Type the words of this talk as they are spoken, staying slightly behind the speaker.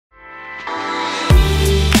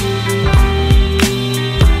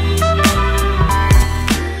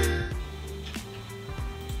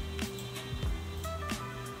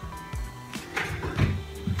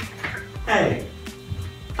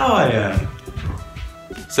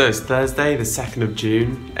So it's Thursday, the 2nd of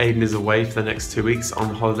June. Aiden is away for the next 2 weeks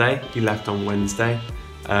on holiday. He left on Wednesday.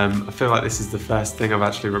 I feel like this is the first thing I've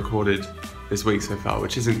actually recorded this week so far,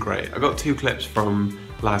 which isn't great. I got 2 clips from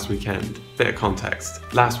last weekend. Bit of context.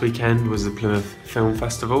 Last weekend was the Plymouth Film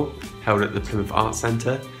Festival, held at the Plymouth Arts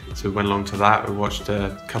Centre. So we went along to that, we watched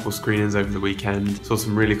a couple screenings over the weekend, saw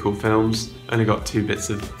some really cool films. Only got 2 bits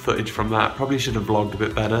of footage from that. Probably should have vlogged a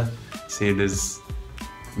bit better, seeing as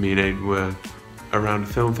me and Aiden were around a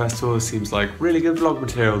film festival. It seems like really good vlog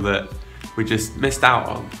material that we just missed out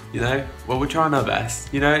on, you know? Well, we're trying our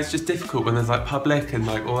best. You know, it's just difficult when there's like public and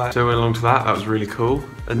like all that. So we went along to that was really cool.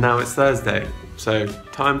 And now it's Thursday. So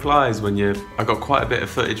time flies when I got quite a bit of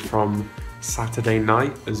footage from Saturday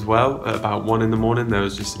night as well. At about 1 in the morning, there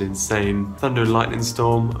was just an insane thunder and lightning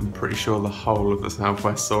storm. I'm pretty sure the whole of the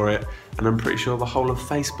Southwest saw it, and I'm pretty sure the whole of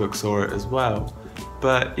Facebook saw it as well.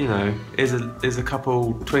 But you know, there's a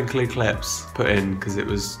couple twinkly clips put in because it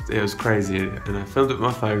was crazy, and I filmed it with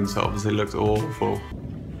my phone, so it obviously looked awful.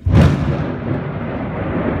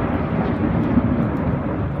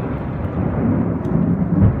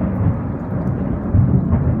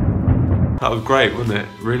 That was great, wasn't it?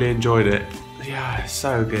 Really enjoyed it. Yeah,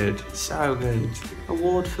 so good, so good.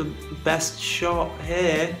 Award for best shot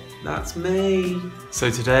here, that's me. So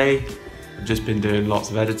today, I've just been doing lots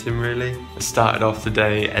of editing really. I started off the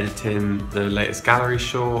day editing the latest gallery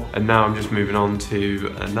short, and now I'm just moving on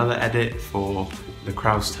to another edit for the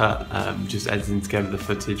Kraus Tut, just editing together the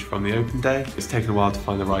footage from the open day. It's taken a while to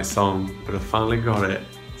find the right song, but I finally got it,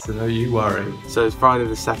 so don't you worry. So it's Friday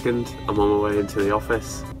the 2nd, I'm on my way into the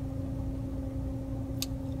office.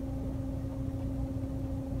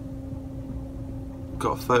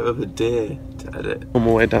 Got a photo of a deer to edit. On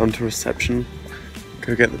my way down to reception,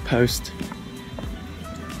 go get the post.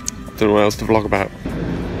 Don't know what else to vlog about.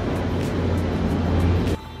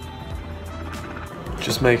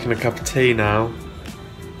 Just making a cup of tea now.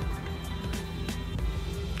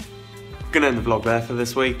 Gonna end the vlog there for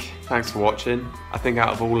this week. Thanks for watching. I think out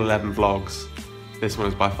of all 11 vlogs, this one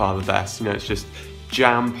is by far the best. You know, it's just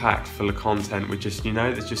jam-packed full of content.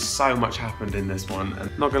 There's just so much happened in this one. And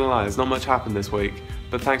not gonna lie, there's not much happened this week,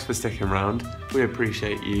 but thanks for sticking around. We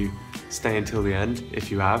appreciate you staying till the end, if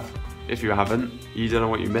you have. If you haven't, you don't know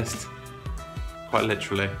what you missed, quite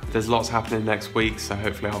literally. There's lots happening next week, so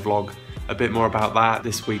hopefully I'll vlog a bit more about that.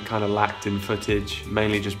 This week kind of lacked in footage,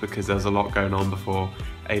 mainly just because there's a lot going on before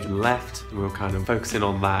Aiden left, and we were kind of focusing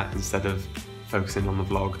on that instead of focusing on the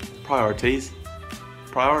vlog. Priorities.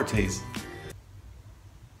 Priorities.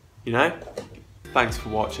 You know? Thanks for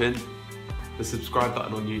watching. The subscribe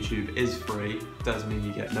button on YouTube is free. It does mean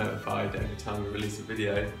you get notified every time we release a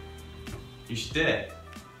video. You should do it.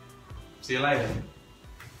 See you later.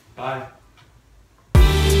 Bye.